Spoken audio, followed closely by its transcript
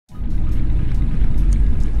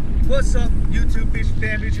What's up, YouTube fishing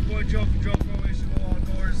family? It's your boy Joe from Joe Pro Fishing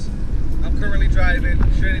Outdoors. I'm currently driving.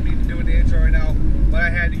 Shouldn't be doing the intro right now, but I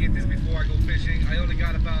had to get this before I go fishing. I only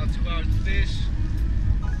got about 2 hours to fish,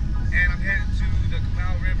 and I'm heading to the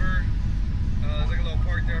Comal River. There's like a little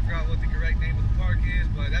park there. I forgot what the correct name of the park is,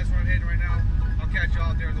 but that's where I'm heading right now. I'll catch you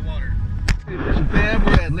out there in the water. Hey, fishing fam,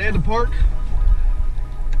 we're at Landa Park.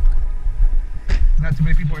 Not too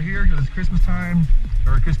many people are here because it's Christmas time,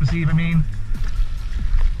 or Christmas Eve, I mean.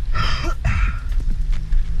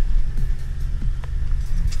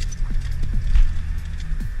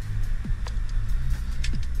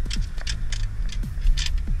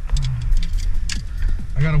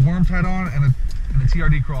 I got a worm tied on and a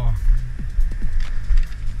TRD crawl.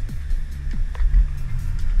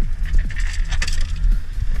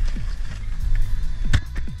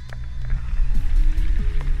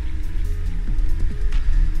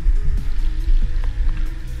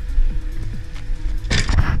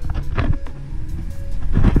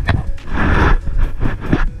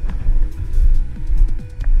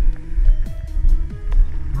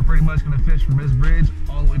 We're pretty much going to fish from this bridge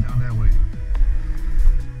all the way down that way.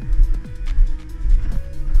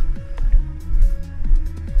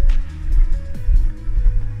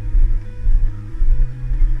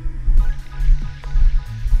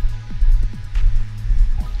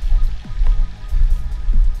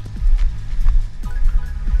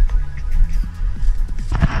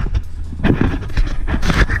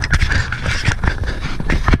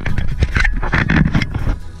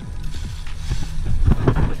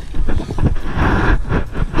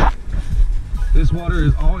 This water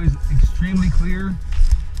is always extremely clear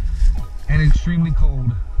and extremely cold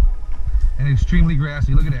and extremely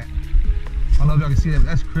grassy. Look at that. I don't know if y'all can see that, but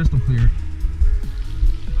that's crystal clear.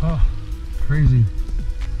 Oh, crazy.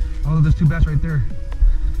 Oh, there's 2 bass right there.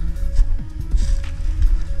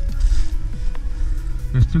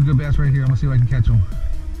 There's 2 good bass right here. I'm gonna see if I can catch them.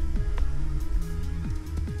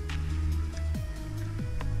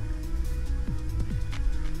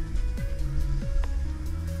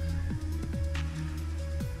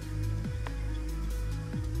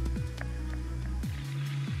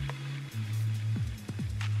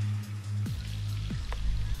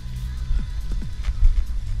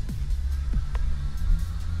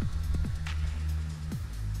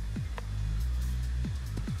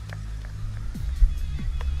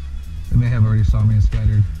 They may have already saw me and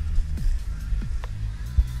scattered.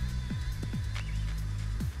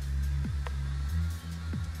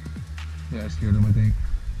 Yeah, I scared them, I think.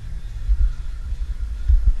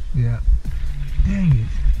 Yeah. Dang it.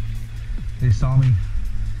 They saw me.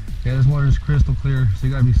 Yeah, this water is crystal clear, so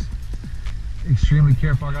you gotta be extremely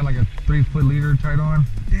careful. I got like a 3-foot leader tied on.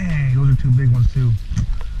 Dang, those are 2 big ones too.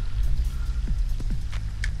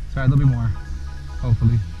 Sorry, there'll be more,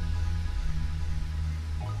 hopefully.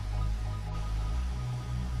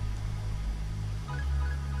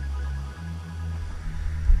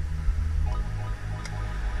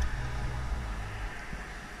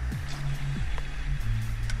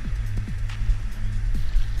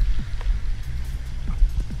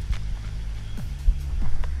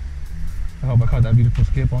 I hope I caught that beautiful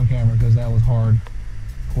skip on camera because that was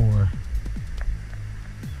hardcore.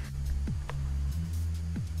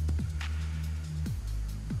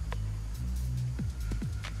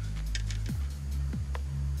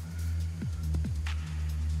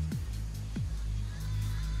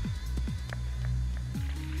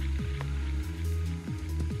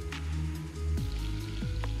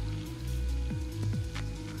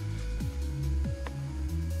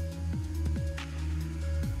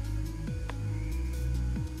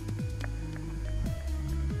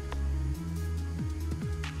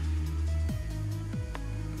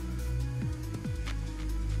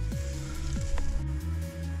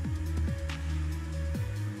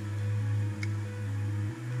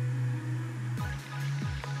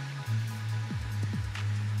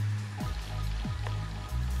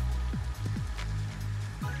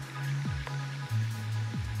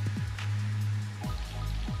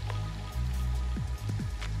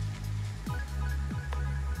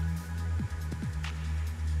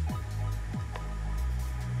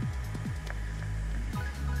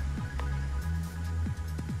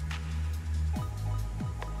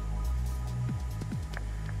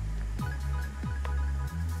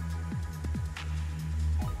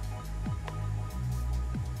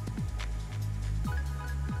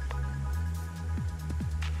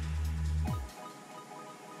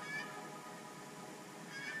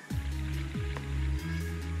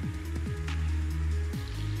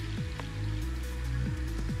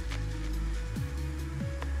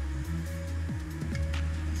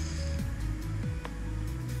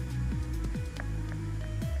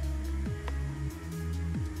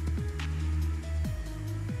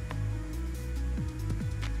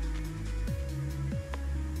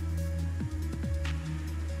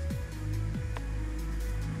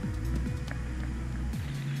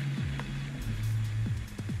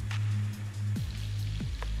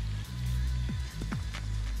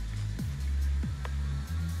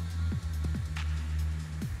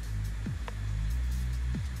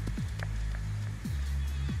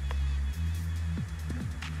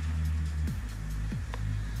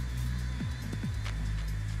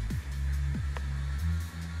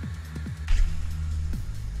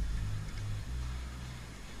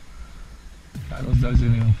 Those ducks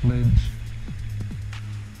didn't even flinch.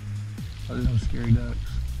 Oh, there's no scary ducks.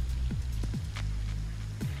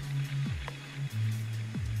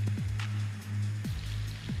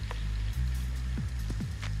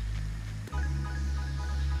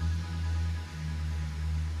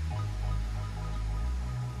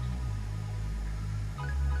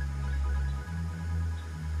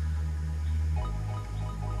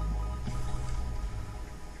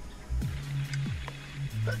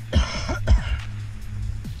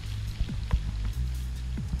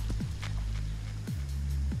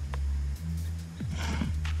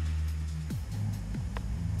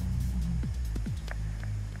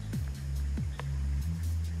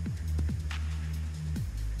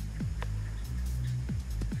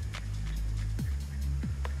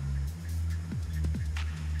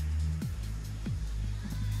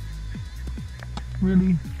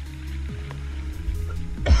 Really?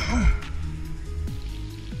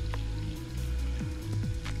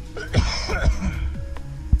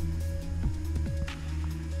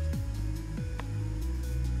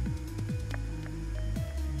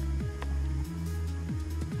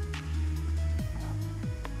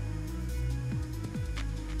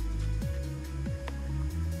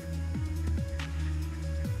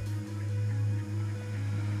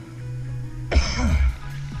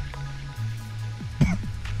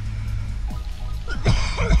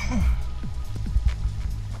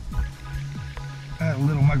 That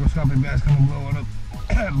little microscopic bass coming blow it up.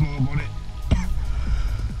 Blow up on it.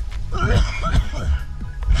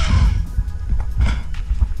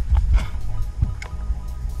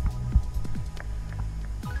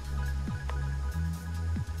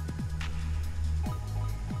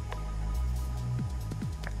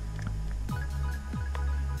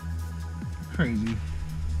 Crazy.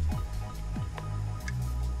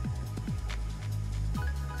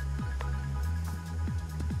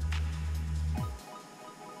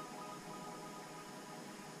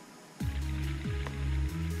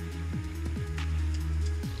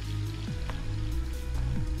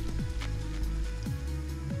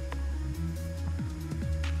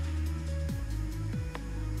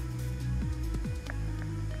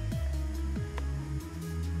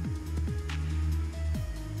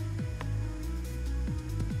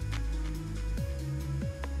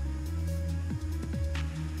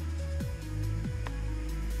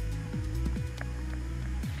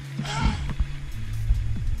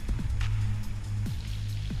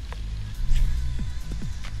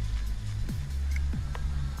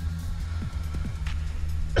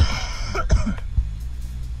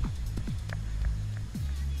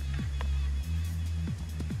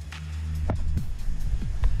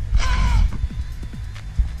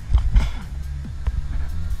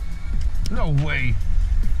 No way.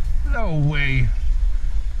 No way.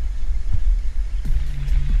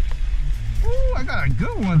 Ooh, I got a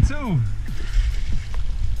good one too.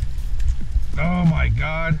 Oh my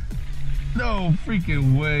God. No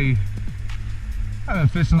freaking way. I've been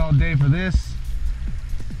fishing all day for this.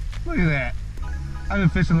 Look at that. I've been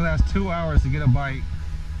fishing the last 2 hours to get a bite.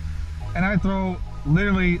 And I throw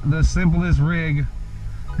literally the simplest rig.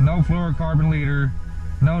 No fluorocarbon leader.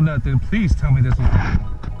 No nothing. Please tell me this was...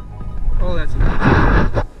 Oh, that's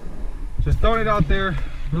enough. Just throwing it out there,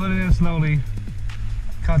 reeling it in slowly.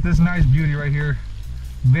 Caught this nice beauty right here.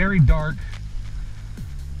 Very dark.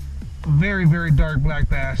 Very, very dark black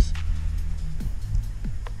bass.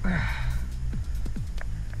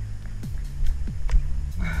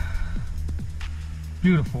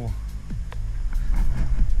 Beautiful.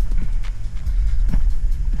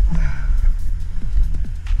 I'm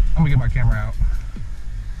gonna get my camera out.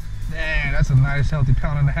 Man, that's a nice healthy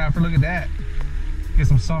 £1.5. Look at that. Get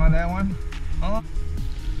some sun on that one. Oh,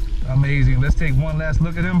 amazing. Let's take one last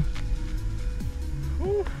look at him.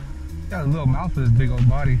 Whew. Got a little mouth for this big old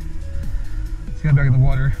body. Let's get him back in the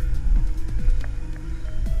water.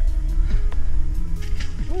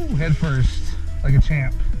 Ooh, head first, like a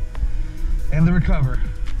champ. And the recover.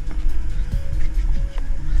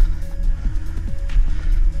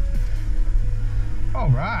 All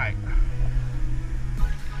right.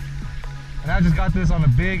 And I just got this on a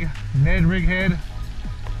big Ned rig head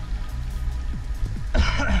on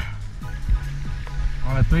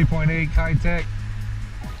a 3.8 Kitech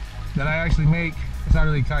that I actually make. It's not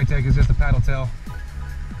really Kitech, it's just a paddle tail,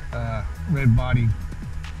 red body,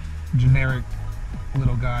 generic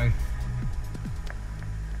little guy.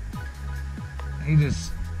 He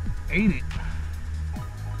just ate it.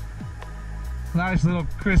 Nice little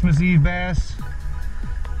Christmas Eve bass.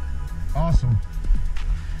 Awesome.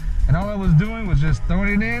 And all I was doing was just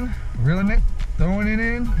throwing it in, reeling it, throwing it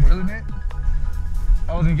in, reeling it.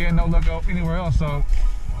 I wasn't getting no luck anywhere else, so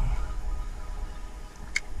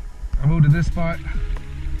moved to this spot.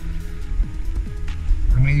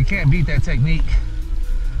 I mean, you can't beat that technique,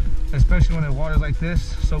 especially when the water's like this,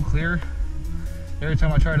 so clear. Every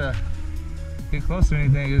time I try to get close to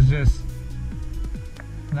anything, it's just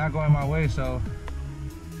not going my way, so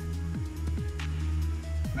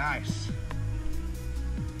nice.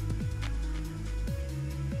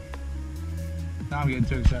 Now I'm getting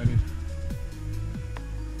too excited.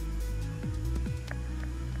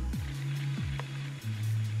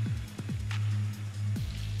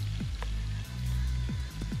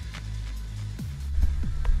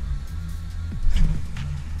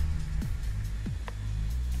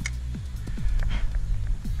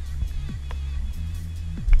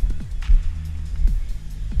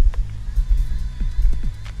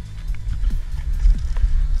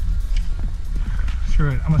 Screw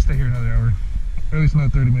it, I'm gonna stay here another hour. Or at least another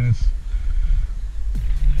 30 minutes.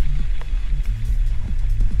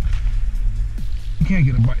 You can't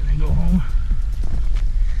get a bite and then go home.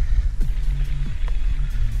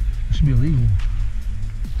 It should be illegal.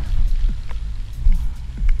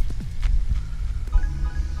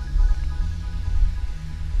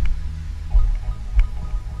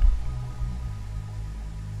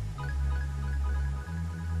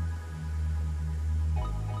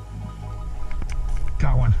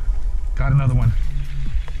 Got one. Got another one.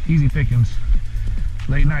 Easy pickings.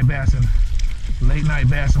 Late night bassing. Late night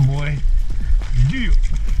bassing, boy. Yeah.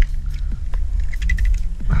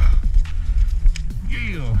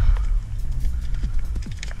 Yeah.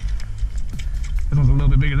 This one's a little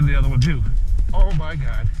bit bigger than the other one too. Oh my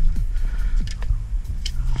God.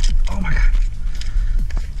 Oh my God.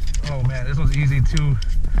 Oh man, this one's easy,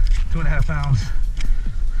 2.5 pounds.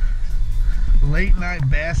 Late night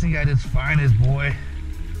bassing at its finest, boy.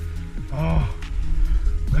 Oh,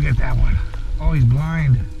 look at that one. Oh, he's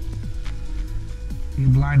blind. He's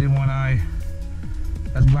blind in one eye.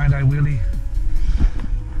 That's blind eye Willie.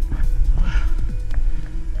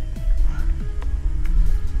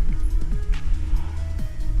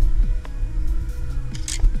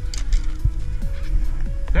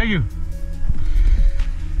 Thank you.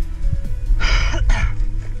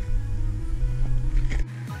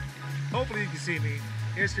 Hopefully you can see me.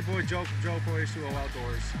 It's your boy Joe from Joe Pro H2O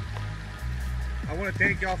Outdoors. I want to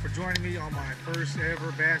thank y'all for joining me on my first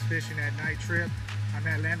ever bass fishing at night trip. I'm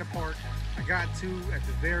at Landa Park. I got two at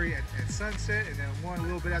sunset, and then one a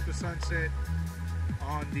little bit after sunset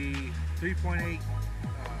on the 3.8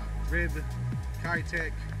 rib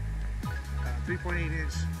Kitech 3.8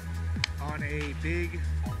 inch on a big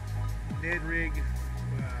Ned rig,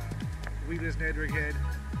 weedless Ned rig head.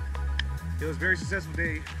 It was a very successful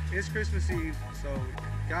day. It's Christmas Eve, so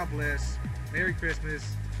God bless. Merry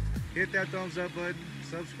Christmas. Hit that thumbs up button,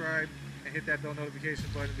 subscribe, and hit that bell notification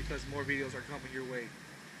button because more videos are coming your way.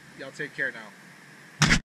 Y'all take care now.